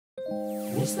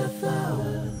Mr.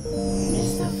 Flower,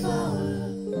 Mr. Flower,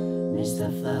 Mr.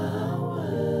 Flower,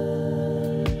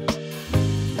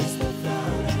 Mr.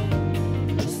 Flower,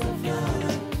 Mr.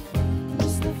 Flower,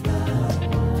 Mr. Flower。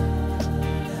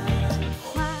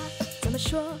花怎么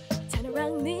说才能让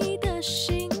你的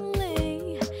心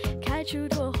里开出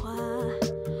朵花？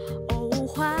哦，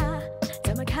花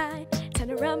怎么开才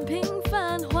能让平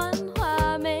凡幻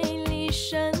化美丽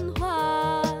神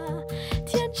话？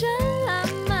天真烂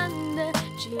漫的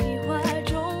计划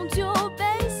终究被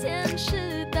现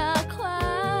实打垮，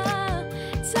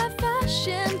才发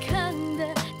现看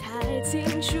得太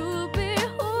清楚比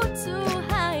糊涂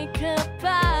还可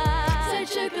怕。在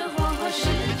这个花花世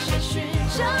界寻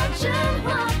找真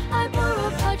话，还不如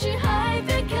跑去海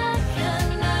边看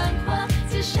看浪花。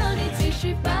至少你继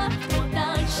续把我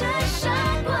当成傻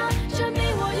瓜，证明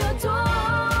我有多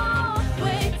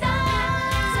伟大。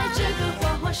在这个花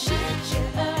花世界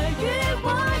尔虞我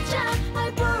诈，还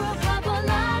不如划破了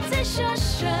再说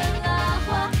说拉花。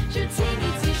就听你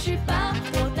继续把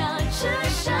我当成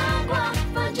傻瓜，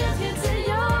反正天自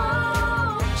有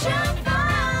惩罚。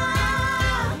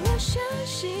我相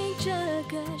信这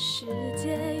个世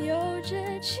界有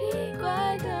着奇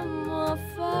怪的魔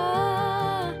法，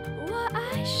我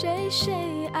爱谁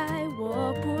谁爱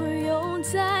我，不用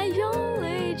再用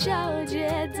力找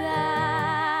解答。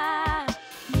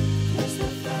 Mr.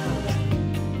 Flower,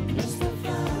 Mr.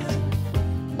 Flower,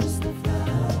 Mr.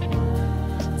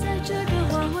 Flower。在这个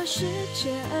花花世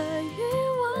界尔虞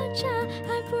我诈，还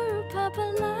不如跑跑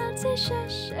拉最傻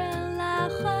傻拉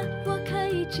花。我可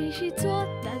以继续做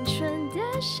单纯的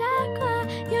傻瓜，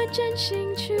用真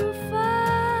心出发，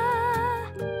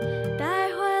待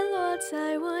会落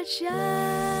在我家。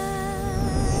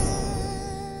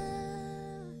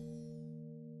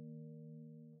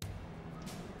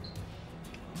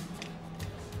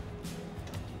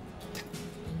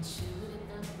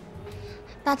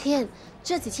大天，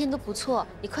这几天都不错，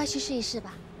你快去试一试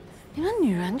吧。你们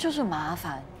女人就是麻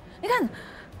烦，你看，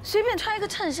随便穿一个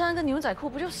衬衫跟牛仔裤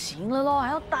不就行了咯？还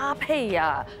要搭配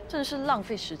呀，真是浪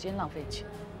费时间，浪费钱。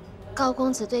高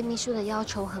公子对秘书的要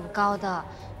求很高的，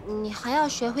你还要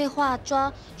学会化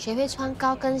妆，学会穿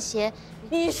高跟鞋。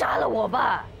你杀了我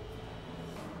吧！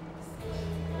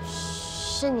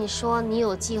是你说你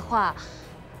有计划，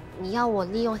你要我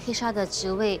利用黑纱的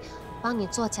职位帮你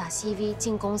做假 CV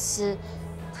进公司，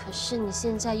可是你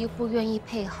现在又不愿意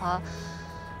配合。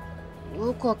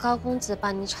如果高公子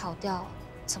把你炒掉，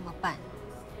怎么办？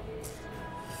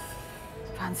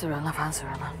烦死人了，烦死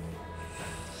人了！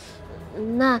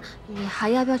那你还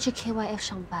要不要去 KYF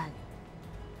上班？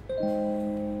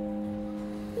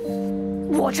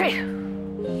我去，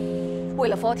为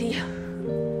了40，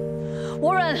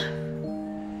我忍。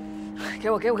给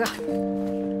我。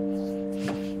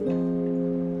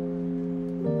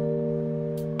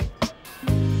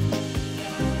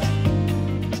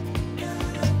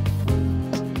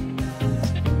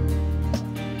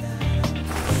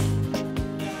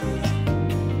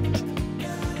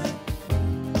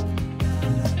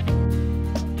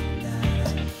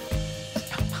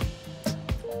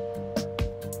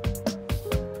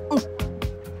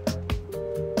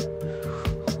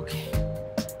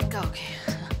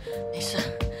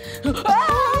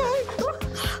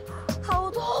好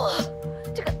痛啊！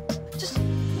这个就是。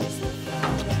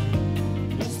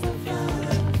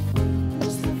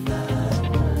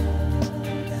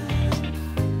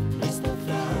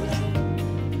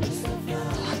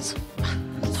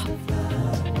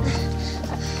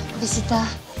没事的。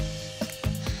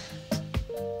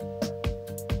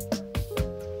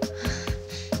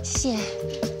谢谢。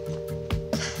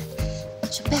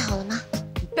准备好了吗？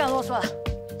不要啰嗦了。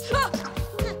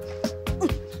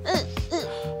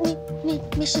 你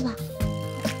没事吧？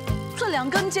这2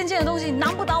根尖尖的东西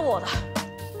难不倒我的。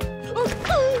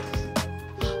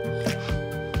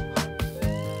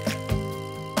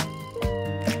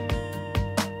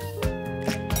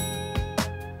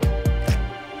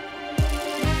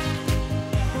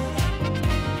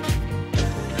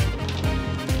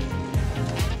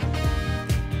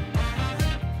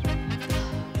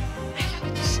哎呀，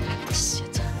这鞋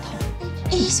真痛！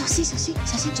哎，小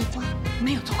心走光。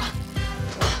没有走光。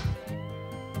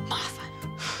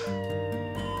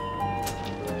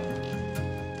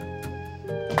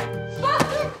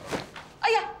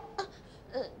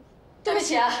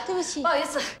 对不起，不好意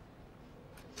思，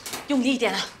用力一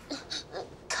点啊！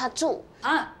卡住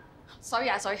啊 ，sorry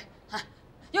啊，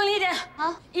用力一点。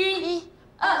好，1、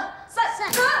2、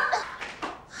3，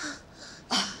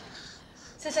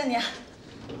谢谢你啊。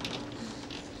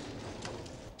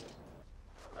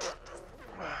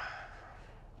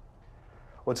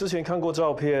我之前看过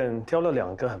照片，挑了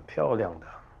2个很漂亮的，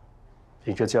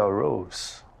一个叫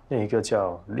Rose， 另一个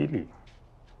叫 Lily。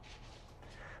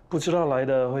不知道来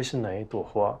的会是哪一朵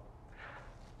花？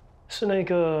是那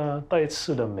个带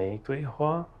刺的玫瑰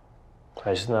花，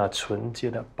还是那纯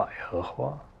洁的百合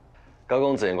花？高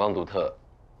公子眼光独特，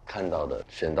看到的、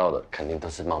选到的，肯定都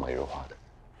是貌美如花的。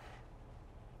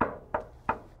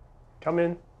Come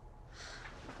in。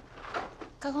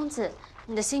高公子，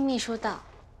你的新秘书到。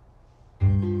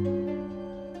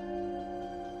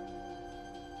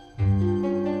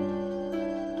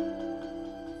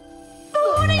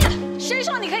谁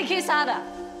说你可以 kiss 他的？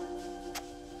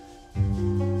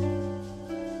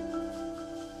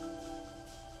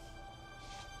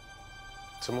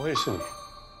怎么会是你？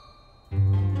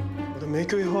我的玫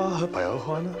瑰花和百合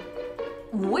花呢？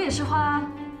我也是花，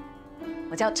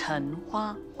我叫陈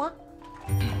花花。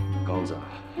高公子，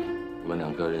你们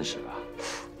2个认识吧？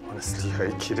 Honestly, are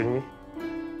you kidding me?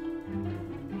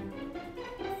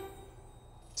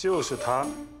 就是他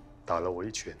打了我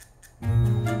一拳。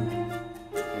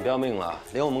你不要命了，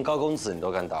连我们高公子你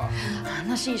都敢打？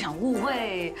那是一场误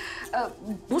会，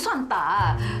不算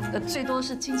打，最多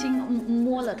是轻轻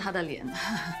摸了他的脸。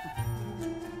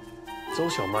周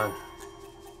小曼，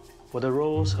我的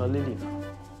Rose 和 Lily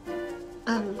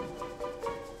呢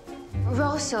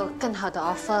Rose 有更好的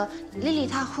offer，Lily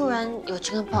她忽然有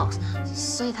chicken pox，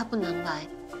 所以她不能来。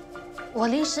我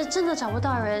临时真的找不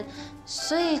到人，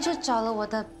所以就找了我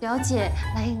的表姐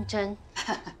来应征。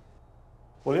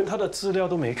我连她的资料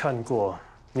都没看过，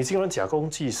你竟然假公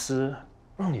济私，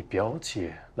让你表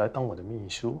姐来当我的秘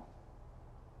书。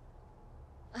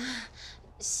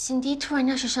辛迪突然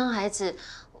要去生孩子，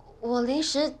我临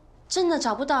时真的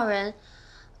找不到人。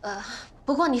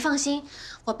不过你放心，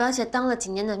我表姐当了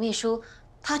几年的秘书，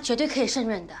她绝对可以胜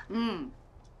任的。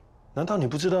难道你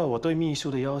不知道我对秘书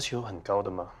的要求很高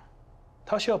的吗？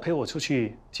他需要陪我出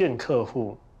去见客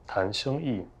户、谈生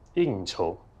意、应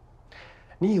酬。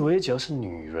你以为只要是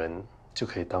女人就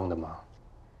可以当的吗？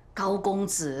高公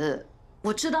子，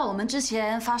我知道我们之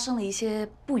前发生了一些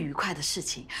不愉快的事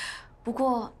情，不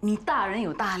过你大人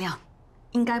有大量，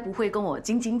应该不会跟我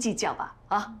斤斤计较吧？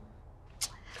啊？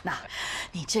那，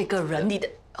你这个人，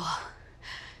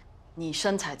你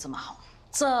身材这么好，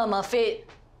这么 fit，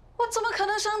 我怎么可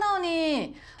能伤到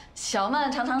你？小曼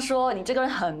常常说你这个人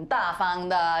很大方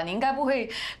的，你应该不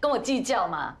会跟我计较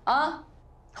嘛？啊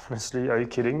Honestly, are you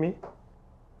kidding me?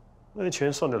 那一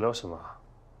拳算得了什么？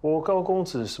我高公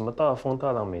子什么大风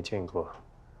大浪没见过。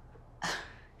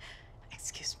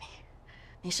？Excuse me，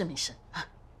 没事没事啊。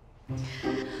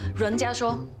人家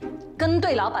说，跟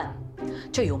对老板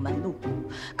就有门路，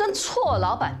跟错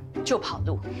老板就跑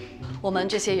路。我们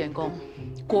这些员工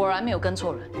果然没有跟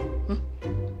错人。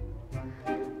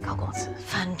高公子，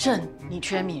反正你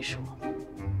缺秘书，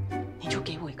你就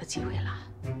给我一个机会啦。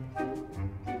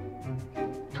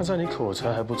看在你口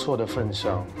才还不错的份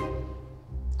上，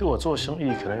对我做生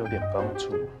意可能有点帮助，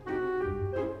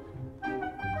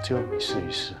就你试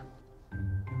一试。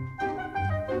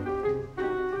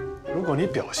如果你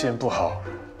表现不好，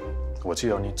我就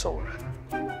要你走人。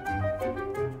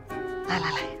来，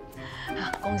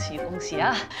啊，恭喜恭喜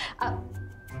啊！啊，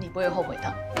你不会后悔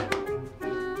的。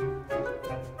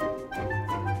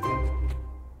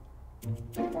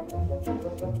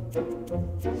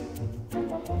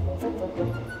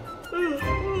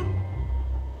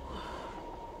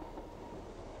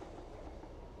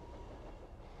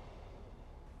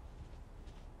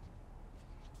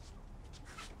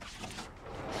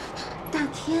大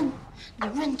天，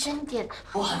你认真点。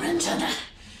我很认真的。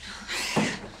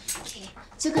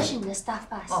这个是你的 staff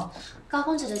pass，高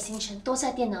公子的行程都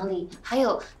在电脑里，还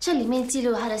有这里面记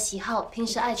录他的喜好，平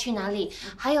时爱去哪里，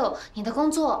还有你的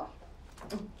工作。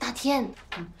大天，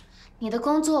你的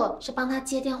工作是帮他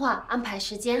接电话、安排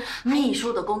时间。秘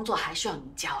书的工作还需要你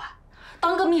教啊？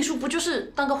当个秘书不就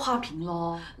是当个花瓶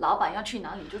咯？老板要去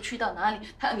哪里就去到哪里，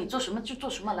他要你做什么就做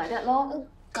什么来的咯。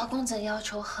高公子要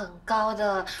求很高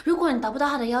的，如果你达不到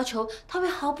他的要求，他会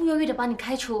毫不犹豫的把你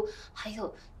开除。还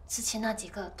有之前那几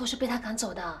个都是被他赶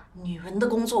走的。女人的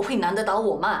工作会难得倒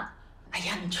我吗？哎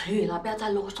呀，你吹语了，不要再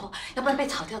啰嗦，要不然被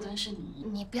炒掉的人是你。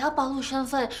你不要暴露身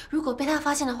份，如果被他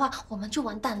发现的话，我们就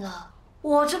完蛋了。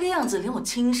我这个样子，连我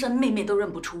亲生妹妹都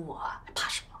认不出我啊，怕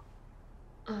什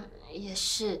么？也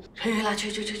是。吹啦，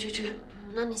吹。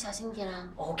那你小心点啊。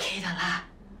OK 的啦。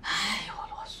哎呦，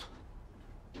啰嗦。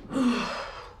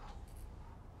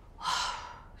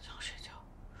想睡觉，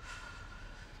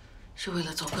是为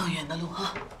了走更远的路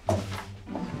啊。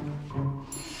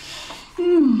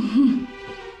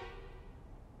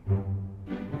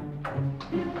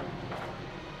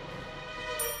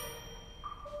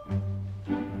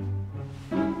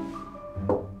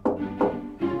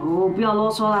哦，不要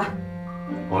啰嗦了。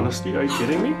Honestly, are you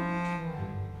kidding me?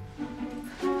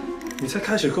 你才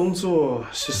开始工作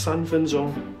13分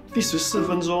钟，第14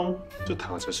分钟就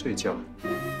躺着睡觉，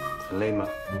很累吗？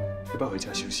要不要回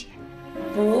家休息？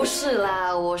不是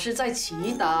啦，我是在祈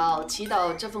祷，祈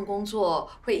祷这份工作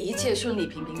会一切顺利、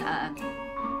平平安安。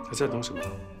还在等什么？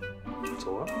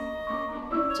走啊！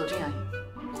走进来。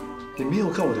你没有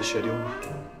看我的血流吗？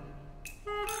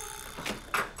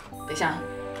等一下，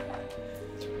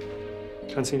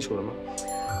看清楚了吗？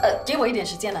给我一点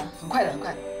时间了，很快的，很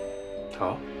快。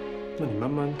好，那你慢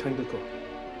慢看个够。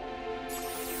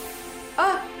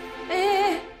啊，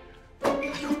哎！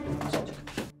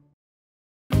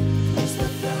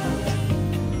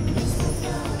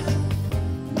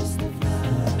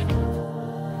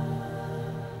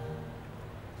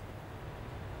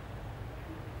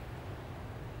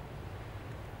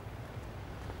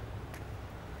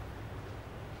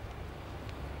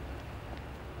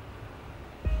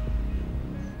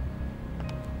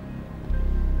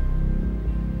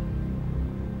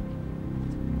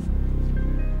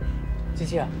 机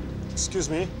器啊，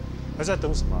 Excuse me， 还在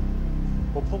等什么？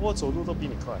我婆婆走路都比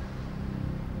你快。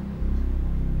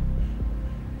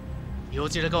以后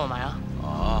记得跟我买啊。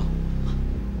啊，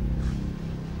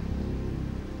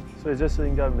所以这次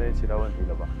应该没其他问题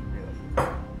了吧？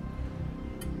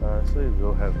所以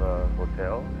we'll have a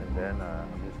hotel and then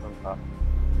amusement park。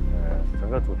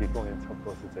整个主题公园差不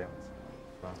多是这样子。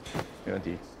啊，没问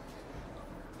题。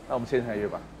那我们现在约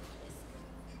吧。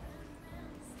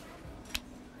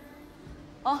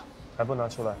 哦，还不拿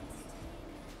出来？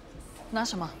拿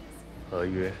什么？合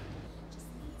约。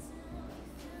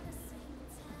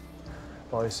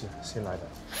不好意思，新来的。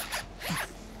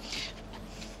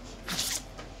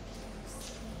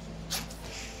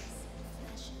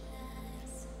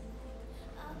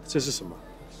这是什么？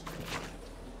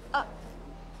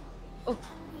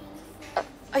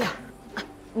哎呀，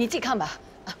你自己看吧，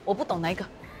我不懂哪一个。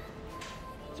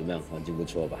怎么样？环境不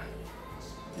错吧？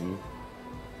嗯。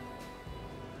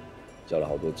 叫了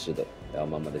好多吃的，还要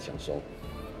慢慢的享受。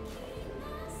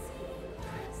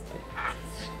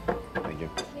美君，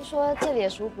听说这里的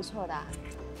食物不错的啊。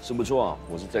是不错，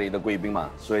我是这里的贵宾嘛，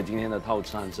所以今天的套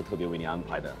餐是特别为你安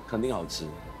排的，肯定好吃。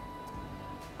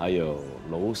还有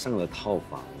楼上的套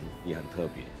房也很特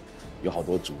别，有好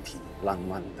多主题，浪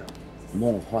漫的、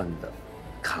梦幻的、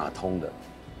卡通的。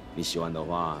你喜欢的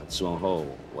话，吃完后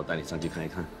我带你上去看一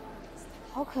看。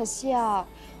好可惜啊，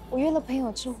我约了朋友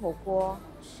吃火锅。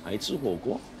 还吃火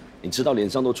锅？你吃到脸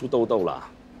上都出痘痘了。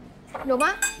有吗？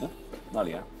那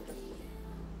里啊？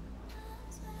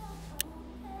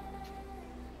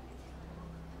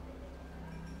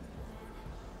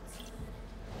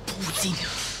不进。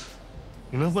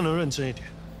你能不能认真一点？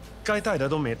该带的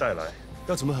都没带来，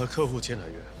要怎么和客户签合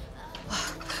约？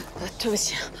对不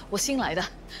起，我新来的。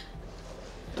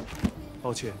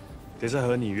抱歉，得再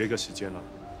和你约个时间了。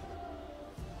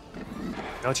你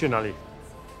要去哪里？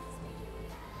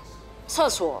 厕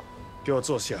所，给我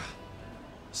坐下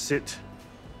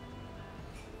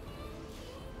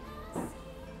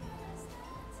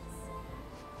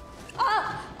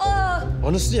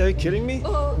 ，sit。Honestly, are you kidding me?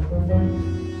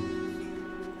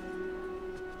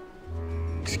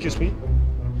 Excuse me.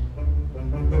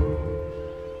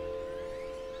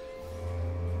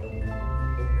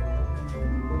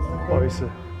 不好意思，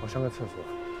我上个厕所。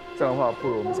这样的话，不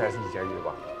如我们下星期再约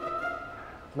吧。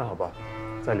那好吧，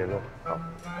再联络。好。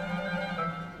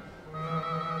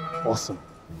Awesome。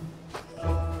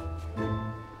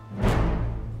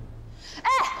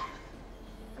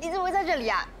你怎么会在这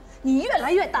里啊？你越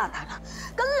来越大胆了，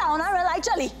跟老男人来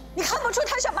这里，你看不出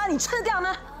他想把你吃掉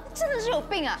吗？真的是有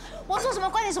病啊！我说什么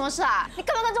关你什么事啊？你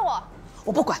干嘛跟着我？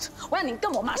我不管，我要你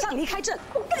跟我马上离开这里。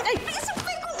我跟你，非亲非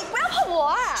故，你不要碰我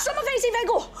啊！什么非亲非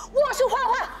故？我是花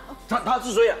花，他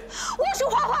是谁呀？我是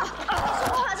花花。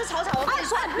说话是吵吵，我跟你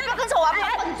说，不要跟着我啊！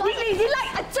你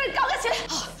来，最高跟鞋。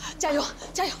加油，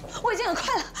加油！我已经很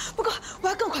快了，不过我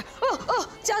要更快。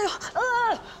加油！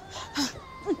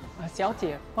小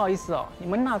姐，不好意思哦，你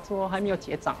们那桌还没有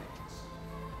结账。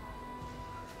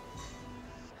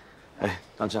哎，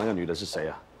刚才那个女的是谁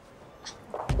啊？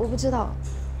我不知道。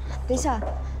等一下，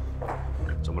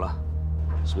怎么了？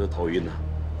是不是头晕了？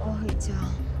我回家。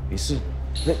没事，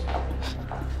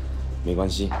没关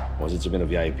系，我是这边的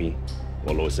VIP，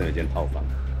 我楼上有间套房，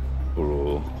不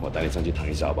如我带你上去躺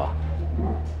一下好不好？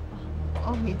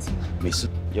我回家。没事，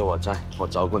有我在，我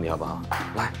照顾你好不好？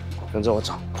来，跟着我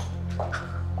走，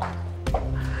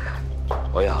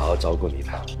我会好好照顾你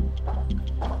的。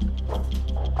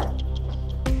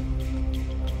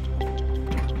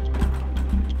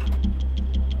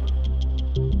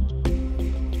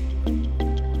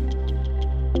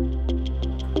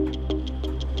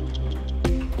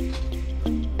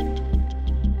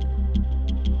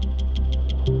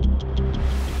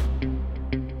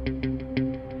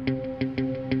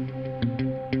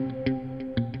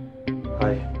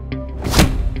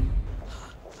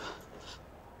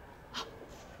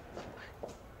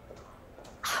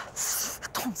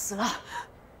死了！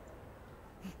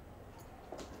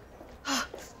啊，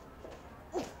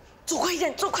走快一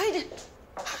点，走快一点！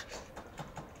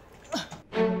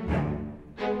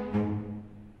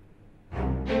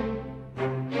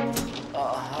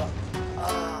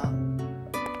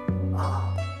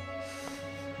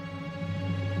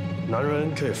男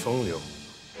人可以风流，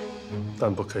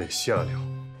但不可以下流。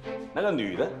那个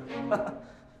女的，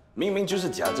明明就是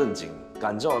假正经，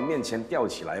敢在我面前吊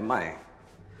起来卖。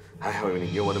还好有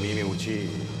你给我的秘密武器，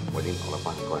我已经跑了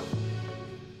半罐。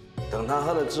等她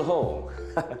喝了之后，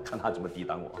看她怎么抵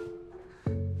挡我。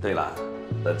对了，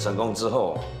等成功之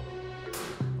后，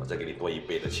我再给你多1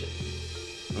倍的钱。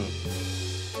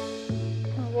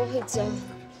我会真。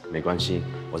没关系，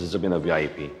我是这边的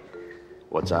VIP。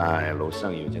我在楼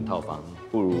上有一间套房，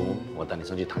不如我带你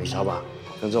上去躺一下吧，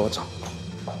跟着我走。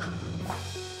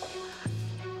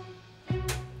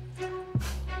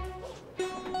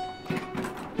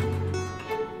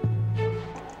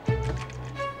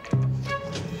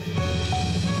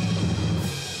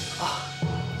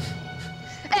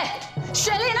雪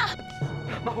莉呢？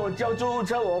帮我叫救护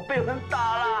车，我被人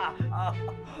打了！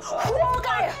活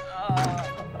该！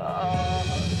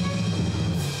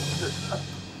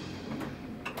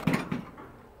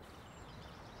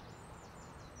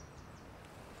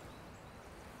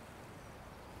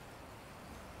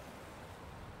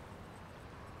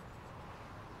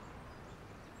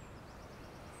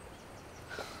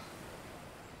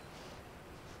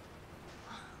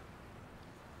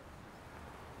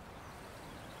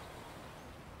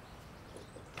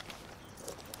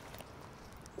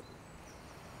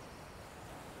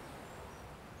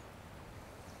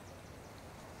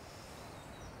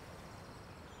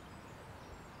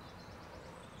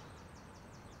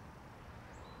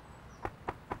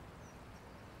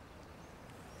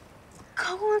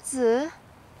高公子，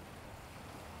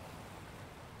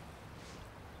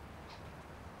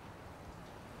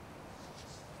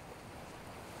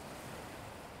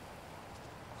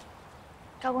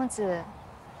高公子，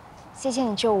谢谢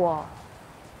你救我，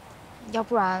要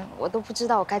不然我都不知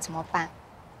道我该怎么办。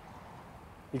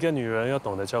一个女人要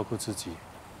懂得照顾自己，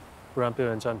不然被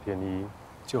人占便宜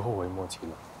就后悔莫及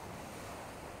了。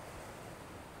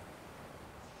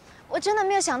我真的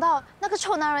没有想到那个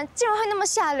臭男人竟然会那么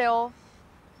下流。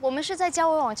我们是在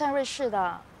交友网站认识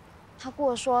的，他跟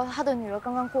我说他的女儿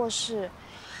刚刚过世，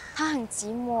他很寂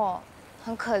寞，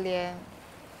很可怜。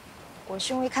我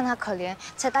是因为看他可怜，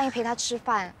才答应陪他吃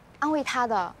饭，安慰他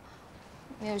的。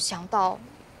没有想到，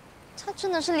他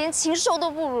真的是连禽兽都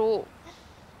不如。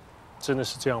真的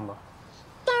是这样吗？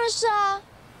当然是啊。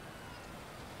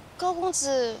高公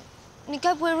子，你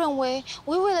该不会认为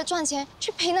我会为了赚钱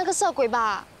去陪那个色鬼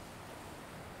吧？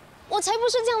我才不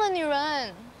是这样的女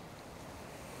人。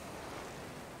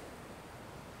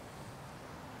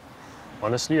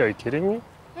Honestly, are you kidding me?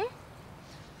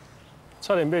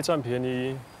 差点被占便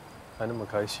宜，还那么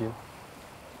开心。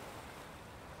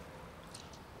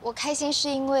我开心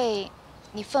是因为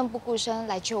你奋不顾身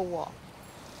来救我，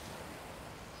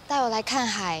带我来看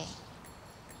海，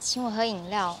请我喝饮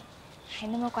料，还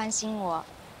那么关心我。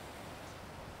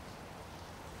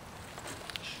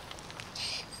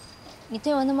你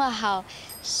对我那么好，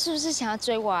是不是想要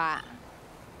追我啊？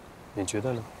你觉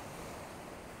得呢？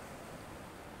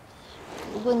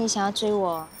如果你想要追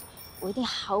我，我一定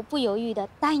毫不犹豫地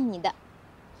答应你的。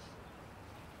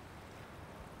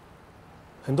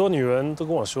很多女人都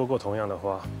跟我说过同样的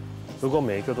话，如果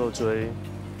每一个都追，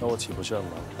那我岂不是很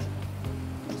忙？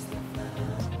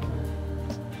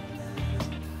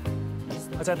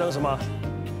还在等什么？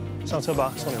上车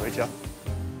吧，送你回家。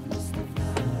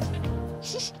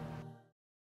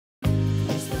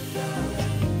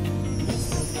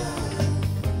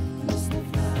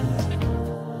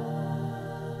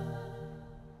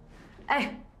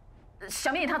哎，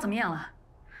小蜜她怎么样了？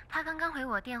他刚刚回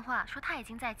我电话，说他已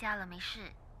经在家了，没事。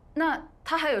那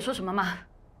她还有说什么吗？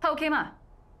她 OK 吗？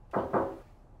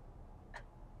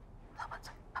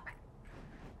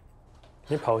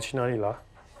你跑去哪里了？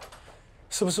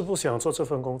是不是不想做这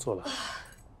份工作了？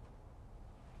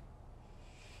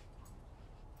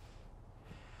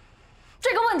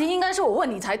这个问题应该是我问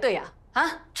你才对啊！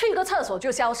啊，去个厕所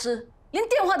就消失，连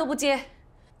电话都不接。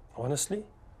Honestly,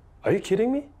 are you kidding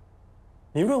me?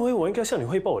 你认为我应该向你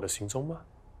汇报我的行踪吗？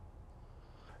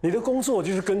你的工作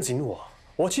就是跟紧我，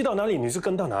我去到哪里你就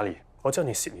跟到哪里，我叫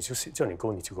你洗你就洗，叫你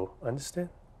勾你就勾 ，understand？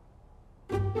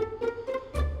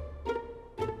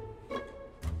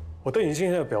 我对你今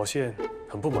天的表现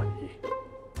很不满意，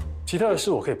其他的事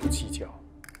我可以不计较，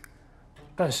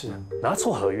但是拿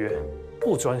错合约，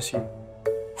不专心，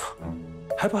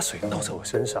还把水倒在我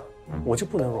身上，我就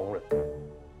不能容忍。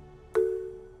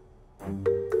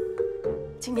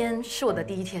今天是我的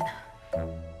第一天，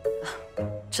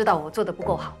知道我做的不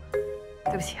够好，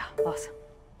对不起啊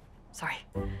 ，boss，sorry，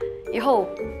 以后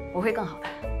我会更好的。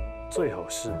最好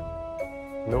是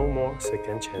no more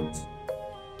second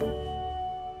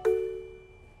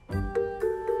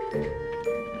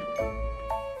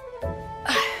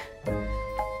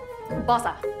chance。boss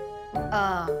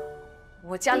啊，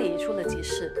我家里出了急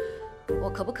事，我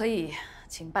可不可以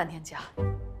请半天假？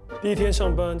第一天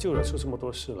上班就惹出这么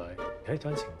多事来，你还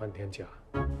敢请半天假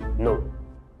 ？No。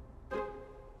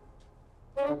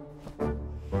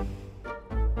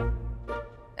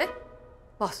哎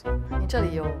 ，boss， 你这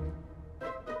里有，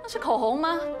那是口红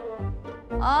吗？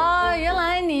啊，原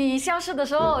来你消失的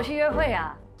时候去约会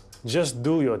啊 Just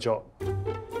do your job，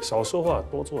 少说话，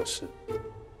多做事。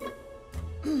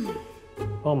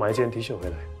帮我买一件 T 恤回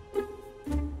来。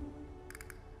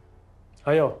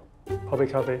还有，泡杯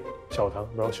咖啡，少糖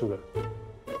 ，brown sugar。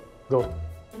Go。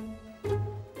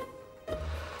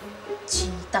鸡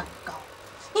蛋糕，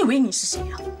你以为你是谁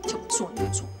啊？叫我做你就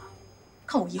做嘛，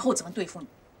看我以后怎么对付你。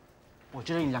我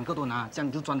觉得你2个都拿，这样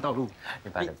你就赚道路。你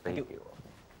把个杯给我。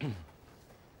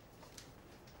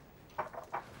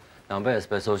2杯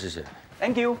espresso， 谢谢。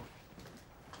 Thank you。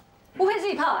不会自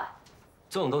己泡啊？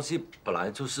这种东西本来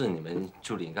就是你们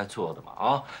助理应该做的嘛，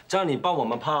啊，叫你帮我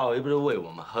们泡，又不是为我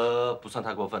们喝，不算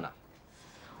太过分了。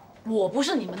我不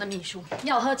是你们的秘书，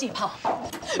要喝自己泡。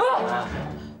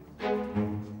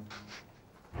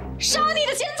杀你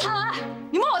的奸臣啊！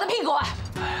你摸我的屁股啊！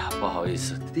哎呀，不好意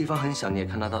思，地方很小，你也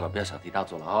看得到了，不要小题大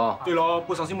做了啊。对咯，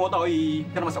不小心摸到而已，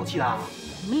不要那么小气啦。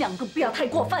你们2个不要太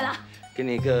过分啊！给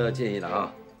你一个建议了啊，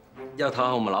要讨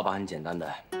好我们老板很简单的，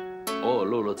偶尔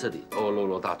露露这里，偶尔露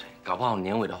露大腿，搞不好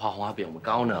年尾的花花比我们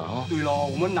高呢啊。对咯，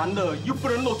我们男的又不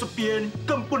能露这边，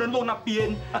更不能露那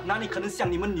边，哪里可能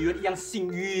像你们女人一样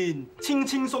幸运，轻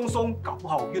轻松松，搞不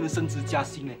好又能升职加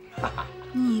薪呢？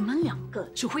你们2个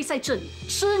只会在这里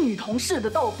吃女同事的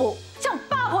豆腐，像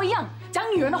八婆一样讲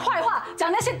女人的坏话，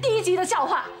讲那些低级的笑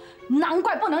话，难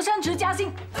怪不能升职加薪。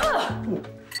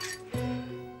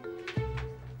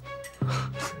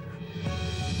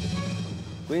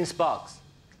Green Box，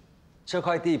 这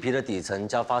块地皮的底层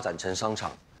将发展成商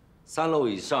场，3楼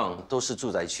以上都是住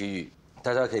宅区域，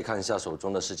大家可以看一下手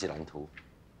中的设计蓝图。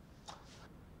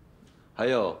还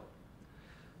有，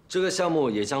这个项目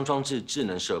也将装置智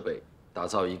能设备，打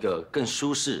造一个更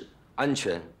舒适、安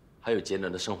全还有节能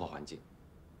的生活环境。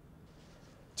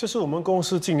这是我们公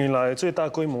司近年来最大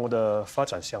规模的发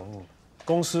展项目，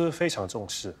公司非常重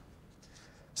视。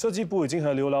设计部已经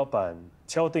和刘老板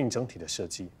敲定整体的设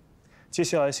计。接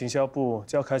下来，行销部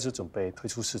就要开始准备推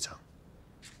出市场。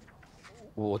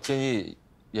我建议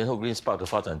延后 Green Spark 的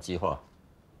发展计划。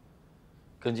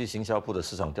根据行销部的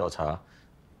市场调查，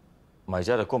买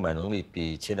家的购买能力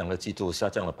比前2个季度下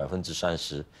降了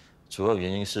30%，主要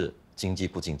原因是经济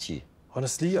不景气。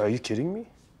Honestly, are you kidding me?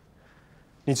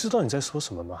 你知道你在说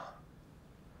什么吗？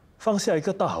放下一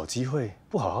个大好机会，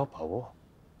不好好把握。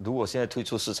如果现在退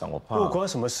出市场，我怕不管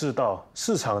什么世道，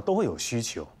市场都会有需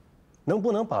求。能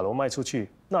不能把楼卖出去，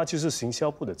那就是行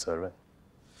销部的责任。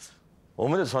我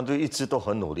们的团队一直都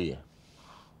很努力，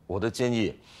我的建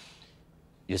议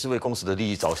也是为公司的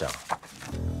利益着想。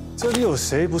这里有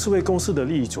谁不是为公司的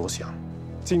利益着想？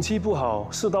景气不好，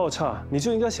世道差，你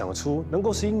就应该想出能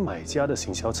够吸引买家的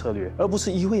行销策略，而不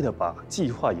是一味的把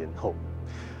计划延后。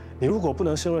你如果不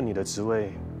能胜任你的职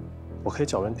位，我可以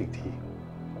找人顶替。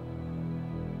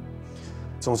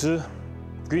总之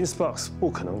 ，Green Sparks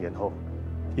不可能延后。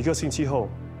1个星期后，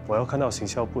我要看到行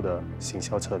销部的行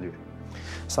销策略。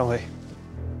散会。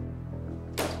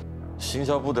行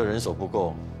销部的人手不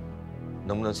够，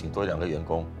能不能请多2个员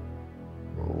工？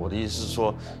我的意思是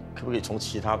说，可不可以从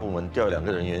其他部门调2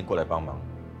个人员过来帮忙？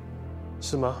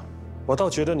是吗？我倒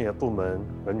觉得你的部门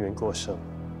人员过剩，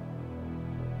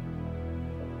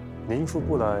你应付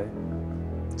不来，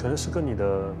可能是跟你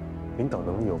的领导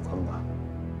能力有关吧。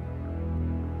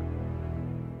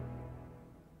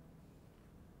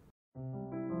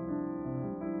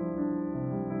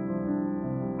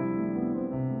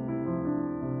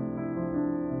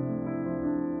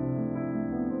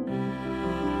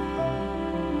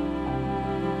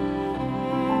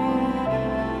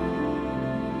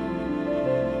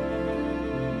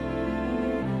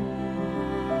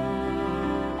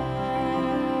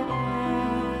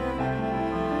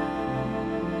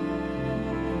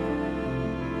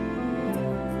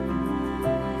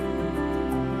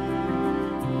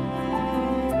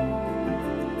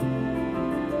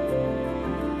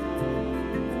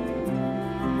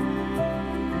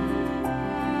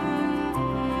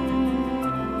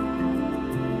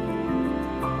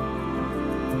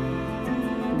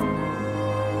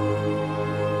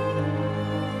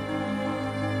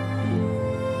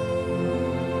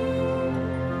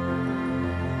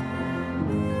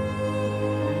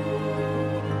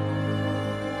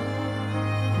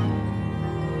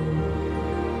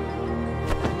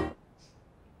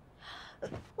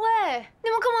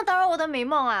的美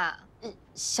梦啊！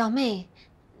小妹，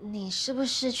你是不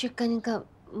是去跟一个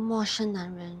陌生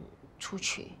男人出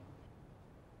去？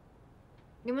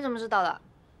你们怎么知道的？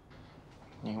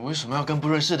你为什么要跟不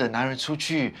认识的男人出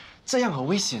去？这样很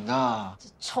危险的。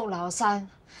臭老三，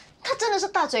他真的是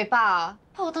大嘴巴啊！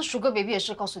把我当鼠哥 baby 的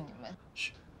事告诉你们。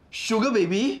Sugar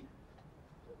baby？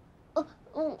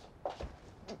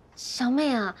 小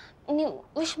妹啊，你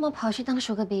为什么跑去当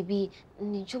sugar baby？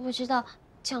你知不知道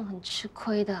这样很吃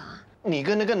亏的啊？你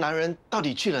跟那个男人到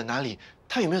底去了哪里？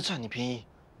他有没有占你便宜？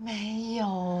没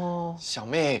有。小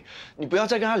妹，你不要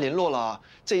再跟他联络了。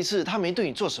这一次他没对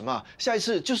你做什么，下一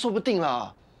次就说不定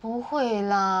了。不会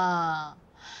啦，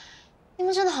你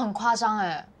们真的很夸张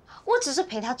哎！我只是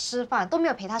陪他吃饭，都没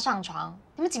有陪他上床，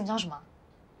你们紧张什么？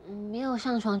没有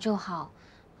上床就好。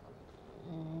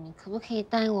你可不可以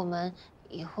答应我们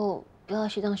以后不要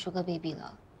去当sugar baby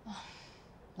了？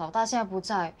老大现在不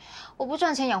在，我不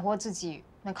赚钱养活自己，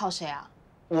能靠谁啊？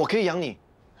我可以养你。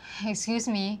Excuse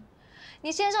me，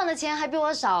 你身上的钱还比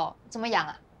我少，怎么养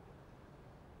啊？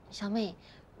小妹，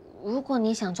如果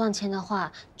你想赚钱的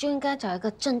话，就应该找一个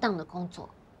正当的工作。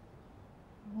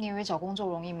你以为找工作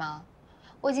容易吗？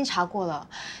我已经查过了，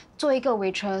做一个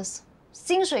waitress，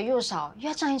 薪水又少，又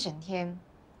要站一整天。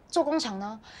做工厂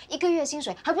呢，1个月薪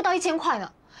水还不到1000块呢，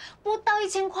不到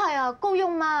1000块啊，够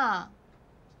用吗？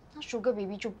那鼠哥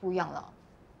baby 就不一样了，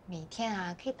每天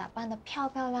啊可以打扮得漂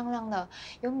漂亮亮的，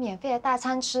有免费的大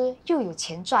餐吃，又有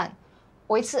钱赚。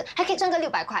我一次还可以赚个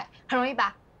600块，很容易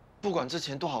吧？不管这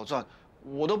钱多好赚，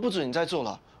我都不准你再做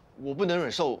了。我不能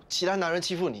忍受其他男人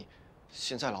欺负你。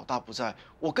现在老大不在，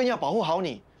我更要保护好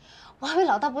你。我还以为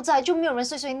老大不在就没有人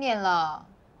碎碎念了。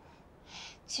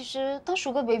其实当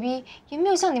鼠哥 baby 也没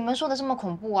有像你们说的这么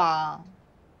恐怖啊，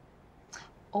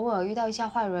偶尔遇到一下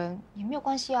坏人也没有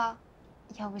关系啊。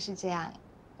要不是这样，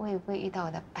我也不会遇到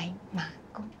我的白马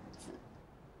公子。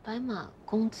白马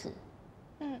公子，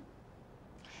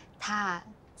他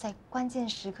在关键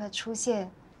时刻出现，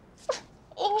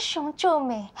英雄救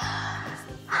美，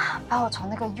把我从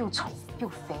那个又丑又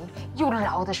肥又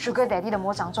老的 Sugar Daddy 的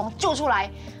魔掌中救出来。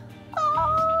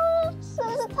实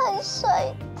在是太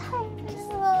帅太美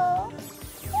了。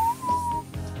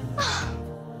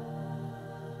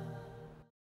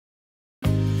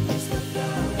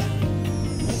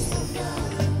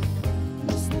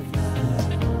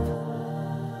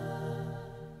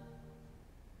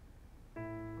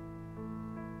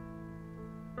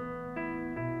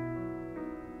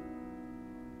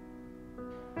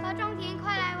何仲田，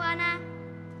快来玩啊！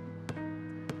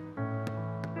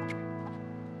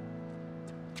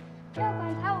不要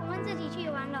管他，我们自己去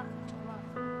玩了。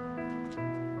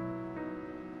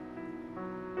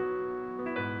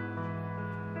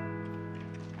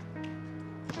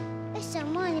为什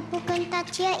么你不跟大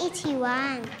家一起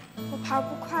玩？我跑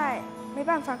不快，没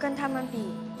办法跟他们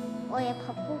比。我也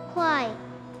跑不快，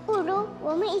不如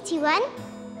我们一起玩。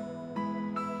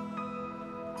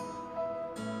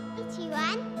一起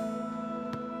玩。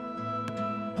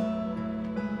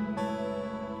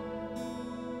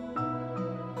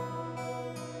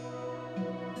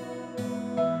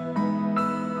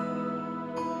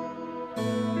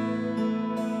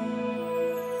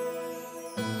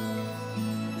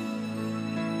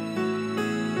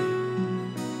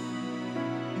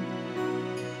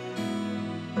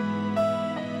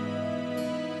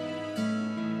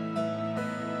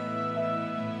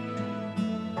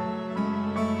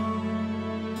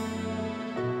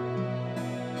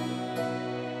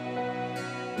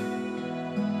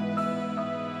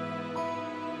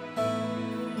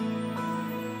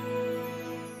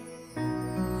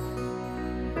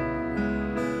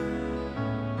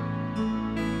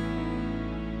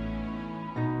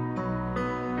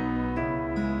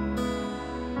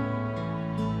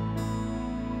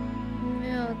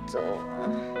走啊！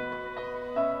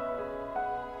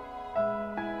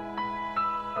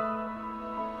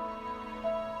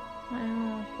白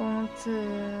马公子。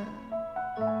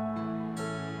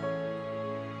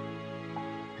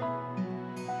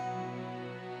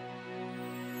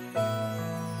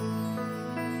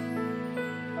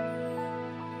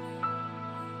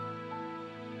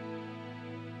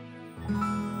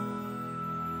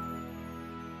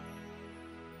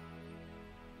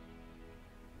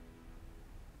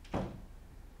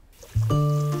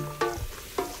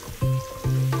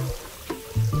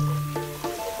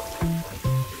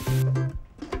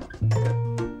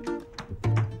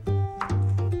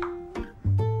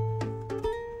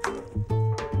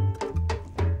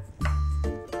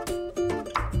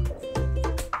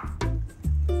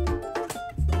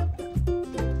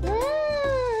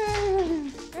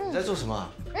你在做什么？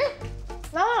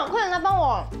然后快点来帮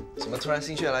我。怎么突然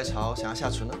心血来潮想要下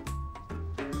厨呢？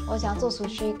我想做熟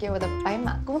须给我的白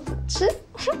马公子吃。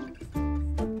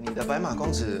你的白马公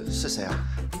子是谁啊？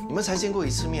你们才见过一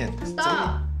次面。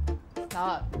Stop！ 老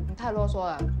二，你太啰嗦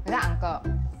了，你在俺哥。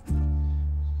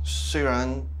虽然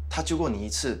他救过你一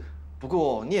次，不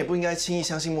过你也不应该轻易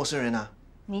相信陌生人啊。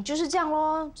你就是这样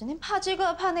咯，整天怕这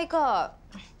个怕那个。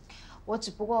我只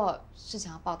不过是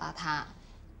想要报答他。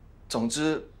总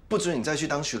之，不准你再去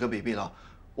当 Sugar Baby 了。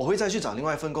我会再去找另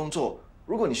外一份工作。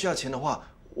如果你需要钱的话，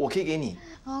我可以给你。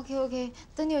OK，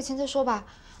 等你有钱再说吧。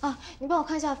啊，你帮我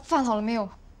看一下饭好了没有？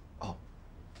哦，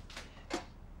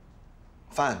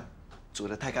饭煮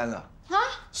得太干了。啊？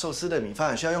寿司的米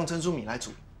饭需要用珍珠米来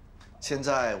煮。现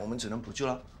在我们只能补救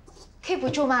了。可以补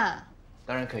救吗？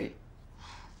当然可以。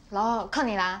老二，靠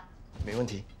你啦。没问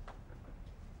题。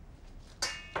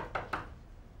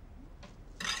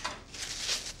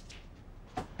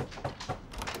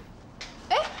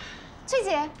翠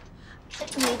姐，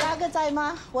你大哥在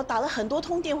吗？我打了很多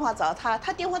通电话找他，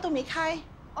他电话都没开。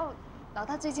哦，老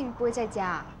大最近不会在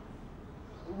家。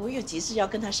我有急事要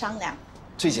跟他商量。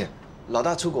翠姐，老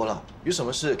大出国了，有什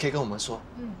么事可以跟我们说。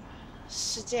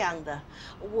是这样的，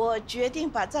我决定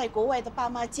把在国外的爸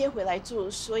妈接回来住，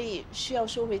所以需要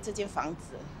收回这间房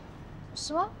子。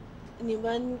什么？你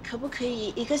们可不可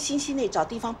以1个星期内找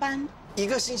地方搬？1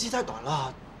个星期太短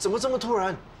了，怎么这么突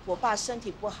然？我爸身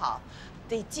体不好，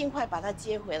得尽快把他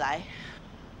接回来。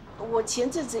我前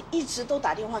阵子一直都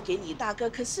打电话给你大哥，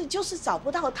可是就是找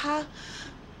不到他。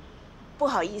不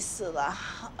好意思了，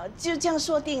就这样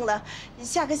说定了。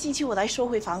下个星期我来收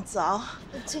回房子啊。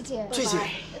翠姐，翠姐，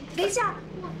等一下。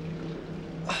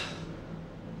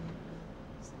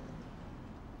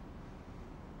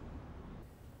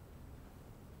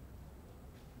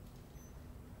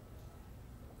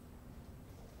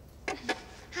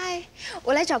嗨，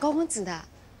我来找高公子的。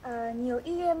你有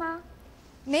预约吗？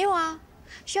没有啊，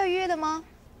需要预约的吗？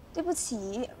对不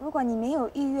起，如果你没有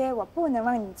预约，我不能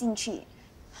让你进去。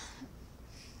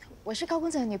我是高公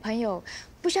子的女朋友，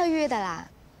不需要预约的啦。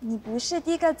你不是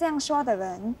第一个这样说的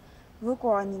人。如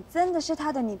果你真的是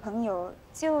他的女朋友，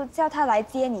就叫他来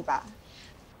接你吧。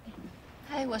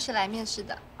嗨，我是来面试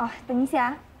的。哦，等一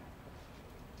下。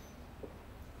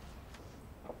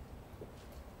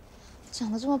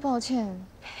长得这么抱歉，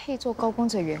配做高公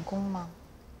子的员工吗？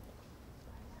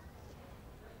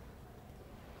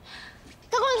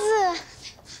高公子，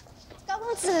高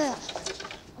公子。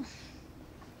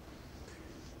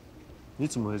你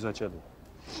怎么会在这里？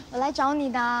我来找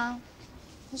你的啊。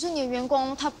我是你的员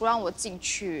工，他不让我进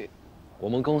去。我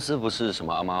们公司不是什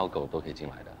么阿猫阿狗都可以进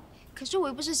来的。可是我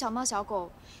又不是小猫小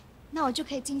狗，那我就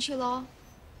可以进去喽。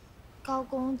高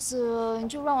公子，你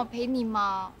就让我陪你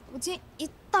嘛。我今天一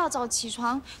大早起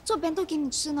床做bento给你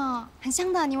吃呢，很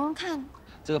香的，你闻闻看。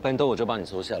这个bento我就帮你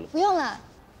收下了。不用了。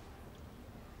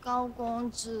高公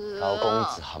子。高公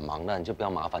子很忙的，你就不要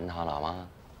麻烦他了，好吗？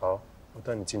好，我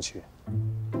带你进去。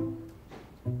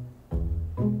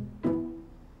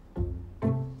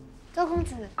高公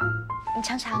子，你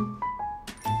尝尝。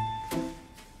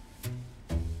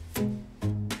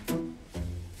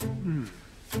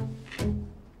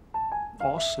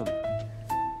Awesome，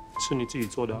 是你自己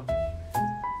做的啊？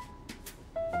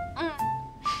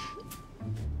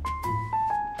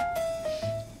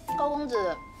高公子，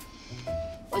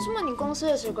为什么你公司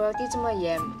的 security 这么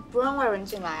严，不让外人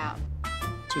进来啊？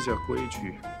这叫规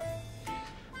矩。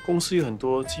公司有很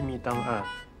多机密档案，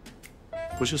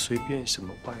不是随便什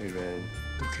么外人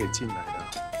都可以进来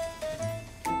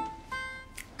的。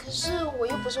可是我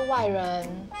又不是外人，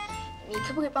你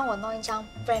可不可以帮我弄一张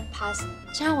friend pass，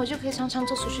 这样我就可以常常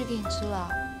做出去给你吃了？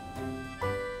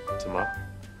怎么？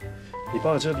你把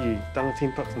我这里当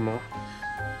team park 吗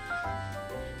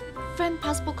 ？friend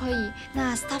pass 不可以，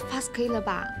那 staff pass 可以了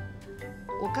吧？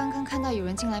我刚刚看到有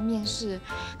人进来面试，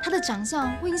他的长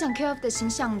相会影响 KYF 的形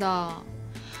象的。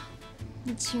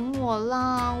你请我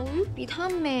啦，我又比他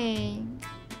美。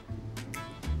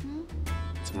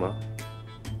怎么？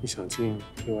你想进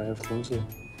KYF 公司？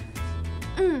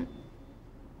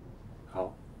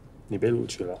好，你被录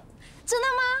取了。真的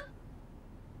吗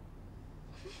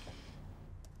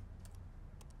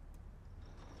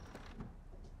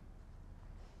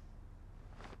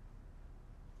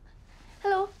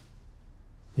？Hello。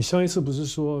你上一次不是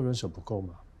说人手不够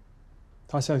吗？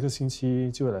他下个星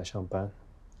期就会来上班，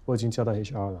我已经叫到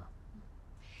HR 了。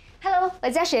Hello， 我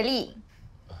叫雪莉。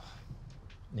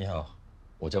你好，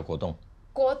我叫果冻。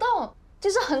果冻就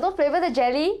是很多 flavor 的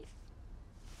jelly。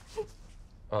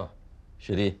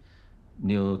雪莉，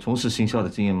你有从事行销的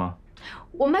经验吗？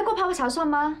我卖过泡泡茶算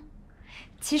吗？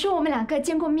其实我们两个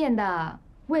见过面的，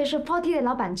我也是 Forty 的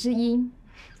老板之一。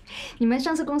你们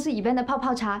上次公司event的泡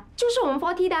泡茶就是我们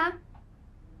Forty 的啊。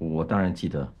我当然记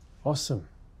得。Awesome，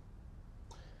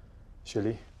 雪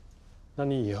莉，那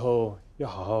你以后要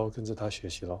好好跟着他学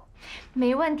习咯。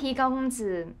没问题，高公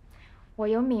子，我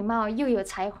有美貌又有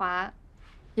才华，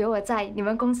有我在，你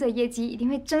们公司的业绩一定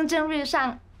会蒸蒸日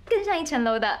上，更上一层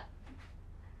楼的。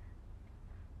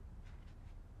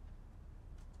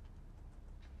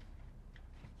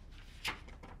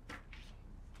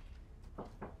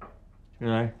进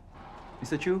来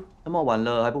 ，Mr. Chu， 那么晚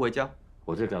了还不回家？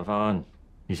我在赶方案，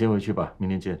你先回去吧，明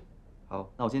天见。好，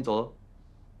那我先走了。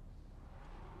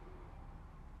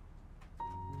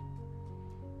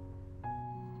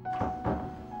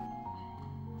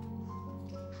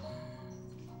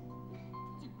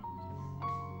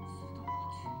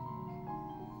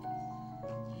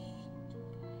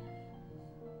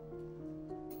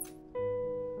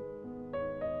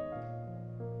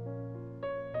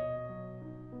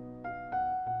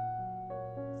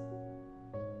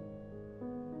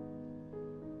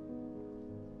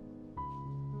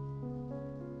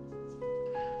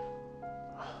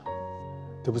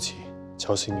对不起，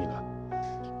吵醒你了。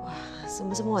哇，怎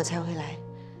么这么晚才回来？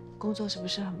工作是不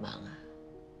是很忙啊？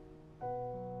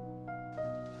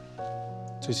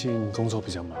最近工作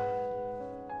比较忙。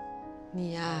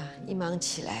你呀，一忙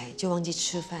起来就忘记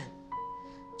吃饭。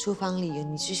厨房里有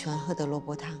你最喜欢喝的萝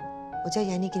卜汤，我叫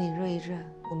杨妮给你热一热，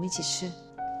我们一起吃。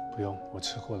不用，我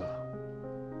吃过了。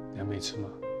你还没吃吗？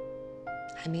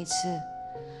还没吃。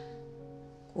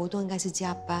国栋应该是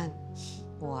加班，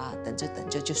我啊等着等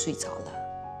着就睡着了。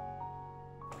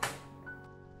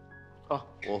啊，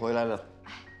我回来了。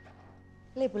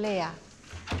累不累啊？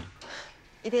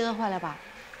一定饿坏了吧？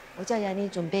我叫杨妮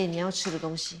准备你要吃的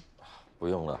东西。不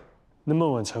用了。那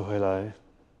么晚才回来，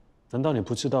难道你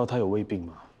不知道他有胃病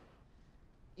吗？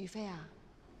宇飞啊，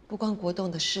不关国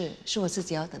栋的事，是我自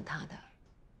己要等他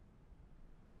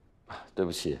的。对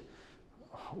不起，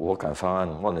我赶方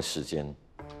案忘了时间。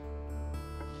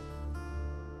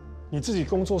你自己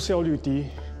工作效率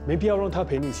低，没必要让他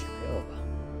陪你一起陪饿吧。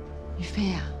宇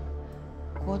飞啊，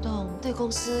国栋对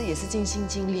公司也是尽心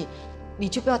尽力，你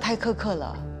就不要太苛刻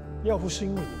了。要不是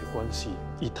因为你的关系，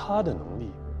以他的能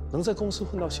力，能在公司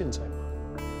混到现在吗？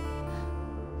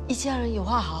一家人有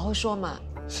话好好说嘛。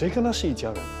谁跟他是一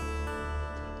家人？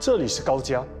这里是高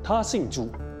家，他姓朱。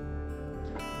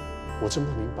我真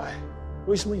不明白，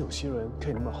为什么有些人可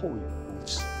以那么厚颜无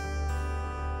耻。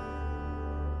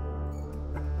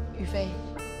宇飞，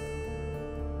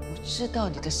我知道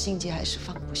你的心结还是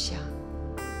放不下。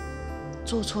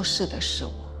做错事的是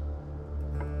我，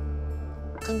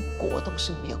跟国栋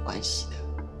是没有关系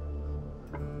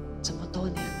的。这么多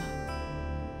年了，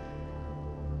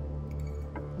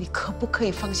你可不可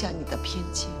以放下你的偏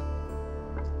见，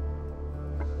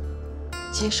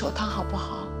接受他好不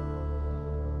好？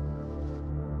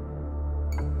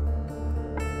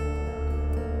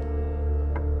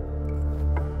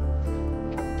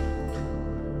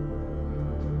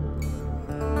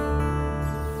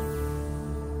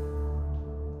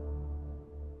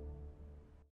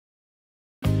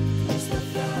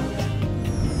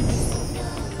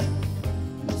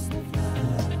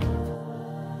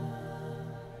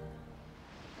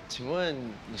请问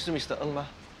你是 Mr. Ng 吗？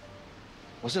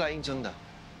我是来应征的。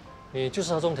你就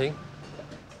是何仲庭，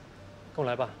跟我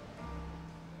来吧，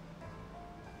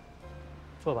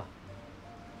坐吧。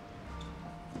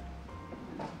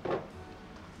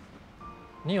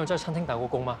你有在餐厅打过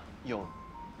工吗？有。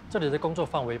这里的工作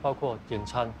范围包括点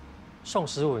餐、送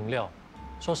食物饮料、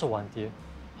收拾碗碟，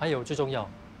还有最重要，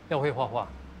要会画画。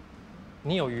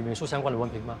你有与美术相关的文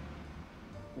凭吗？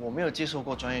我没有接受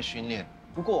过专业训练，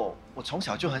不过我从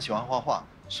小就很喜欢画画，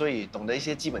所以懂得一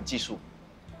些基本技术。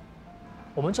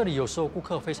我们这里有时候顾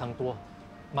客非常多，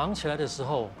忙起来的时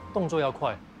候动作要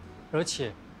快，而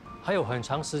且还有很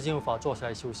长时间无法坐下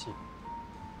来休息。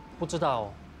不知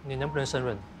道你能不能胜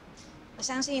任？我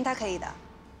相信他可以的。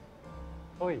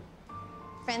可以。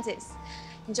Francis，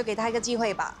 你就给他一个机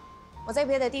会吧。我在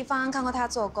别的地方看过他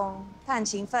做工，他很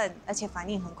勤奋，而且反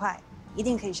应很快，一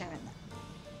定可以胜任的。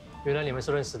原来你们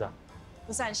是认识的？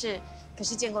不算是，可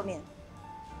是见过面。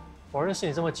我认识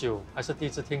你这么久，还是第一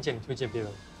次听见你推荐别人。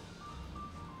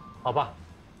好吧，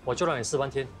我就让你试半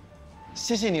天。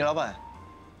谢谢你，老板。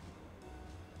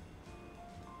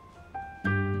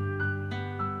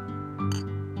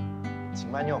请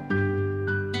慢用。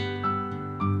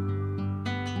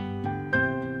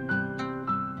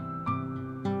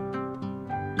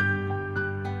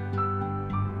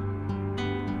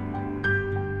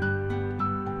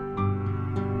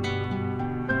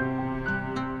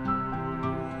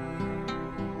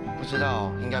不知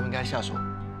道应该不应该下手？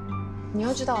你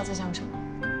又知道我在想什么？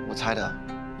我猜的。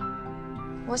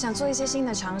我想做一些新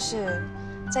的尝试，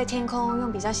在天空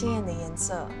用比较鲜艳的颜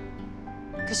色，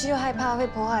可是又害怕会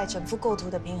破坏整幅构图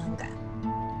的平衡感。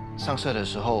上色的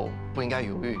时候不应该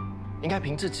犹豫，应该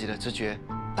凭自己的直觉，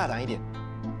大胆一点。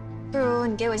不如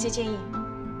你给我一些建议。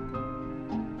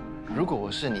如果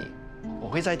我是你，我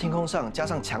会在天空上加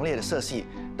上强烈的色系，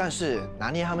但是拿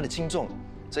捏它们的轻重，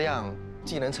这样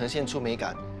既能呈现出美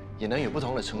感，也能有不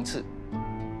同的层次。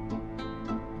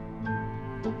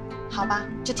好吧，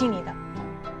就听你的。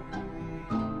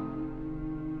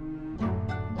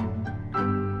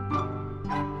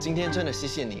今天真的谢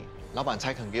谢你，老板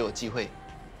才肯给我机会。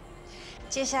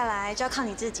接下来就要靠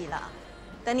你自己了。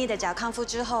等你的脚康复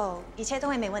之后，一切都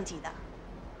会没问题的。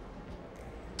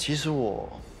其实我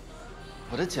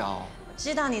的脚，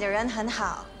知道你的人很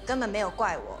好，根本没有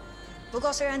怪我。不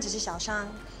过虽然只是小伤，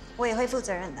我也会负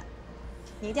责任的。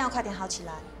你一定要快点好起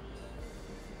来。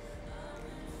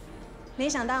没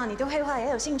想到你对绘画也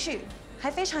有兴趣，还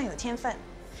非常有天分。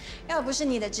要不是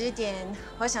你的指点，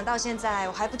我想到现在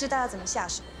我还不知道要怎么下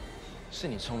手。是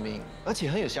你聪明，而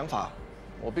且很有想法，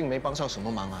我并没帮上什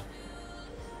么忙啊。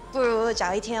不如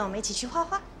找一天我们一起去画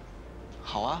画。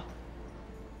好啊。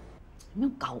有没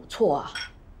有搞错啊？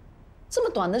这么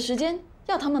短的时间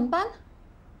要他们搬？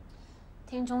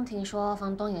听中庭说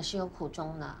房东也是有苦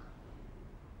衷的。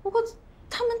不过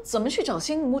他们怎么去找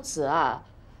新母子啊？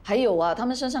还有啊，他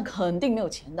们身上肯定没有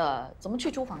钱的，怎么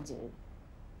去租房子？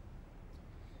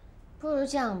不如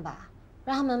这样吧，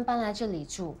让他们搬来这里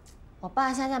住。我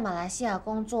爸现在在马来西亚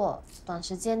工作，短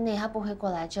时间内他不会过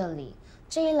来这里。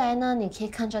这一来呢，你可以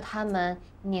看着他们，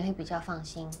你也会比较放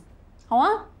心。好啊，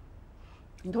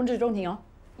你通知中庭哦。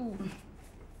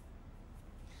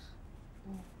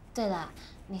对了，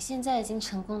你现在已经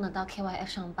成功的到 KYF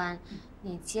上班，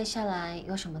你接下来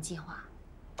有什么计划？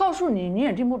告诉你，你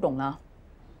也听不懂啊。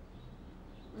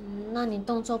那你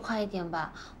动作快一点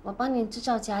吧，我帮你制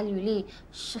造假履历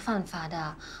是犯法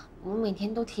的，我每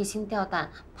天都提心吊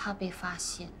胆，怕被发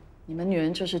现。你们女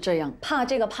人就是这样，怕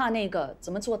这个怕那个，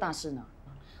怎么做大事呢？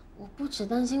我不只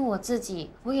担心我自己，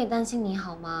我也担心你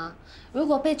好吗？如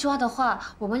果被抓的话，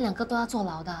我们两个都要坐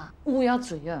牢的。乌鸦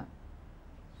嘴啊！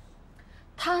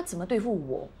他怎么对付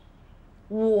我，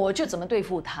我就怎么对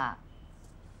付他。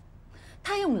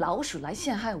他用老鼠来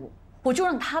陷害我，我就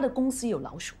让他的公司有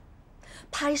老鼠。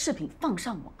拍视频放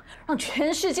上网，让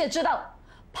全世界知道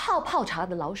泡泡茶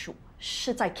的老鼠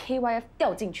是在 KYF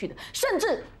掉进去的，甚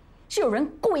至是有人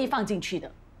故意放进去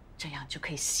的，这样就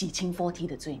可以洗清40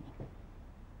的罪名。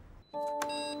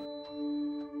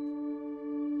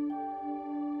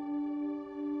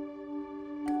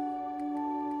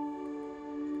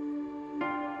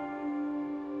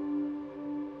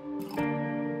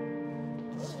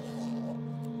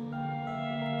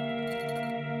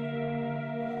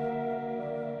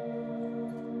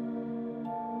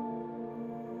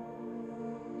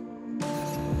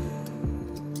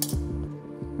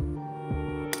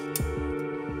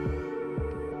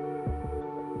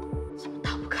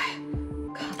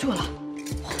住了，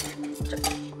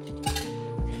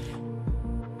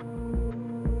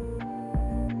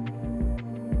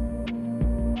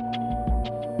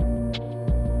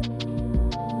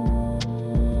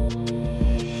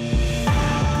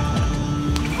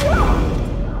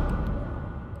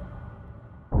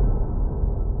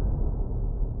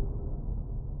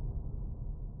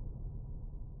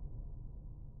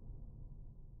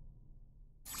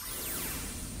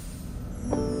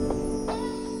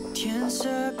天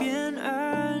色变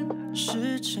暗，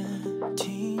时针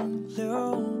停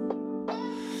留，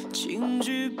情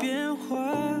绪变化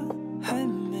还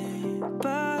没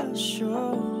罢休，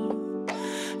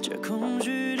这空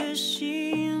虚的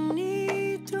心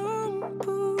你懂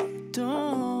不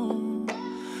懂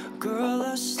 ？Girl,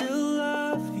 I still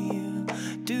love you,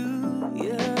 do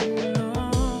you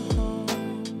know?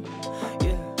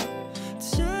 Yeah，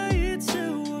 再一次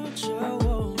握着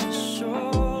我的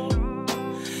手。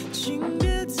请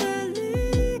别再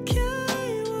离开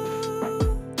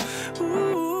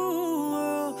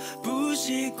我，不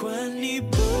习惯你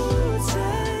不在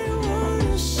我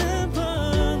的身旁，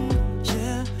也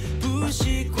不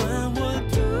习惯我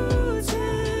独自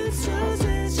走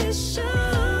在街上，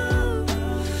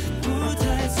不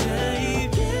太在意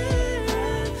别人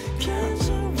看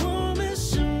着我们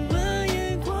什么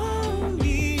眼光，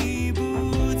你不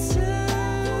在，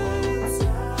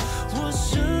我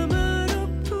什么。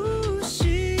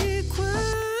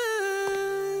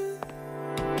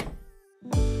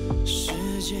时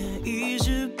间一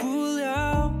直不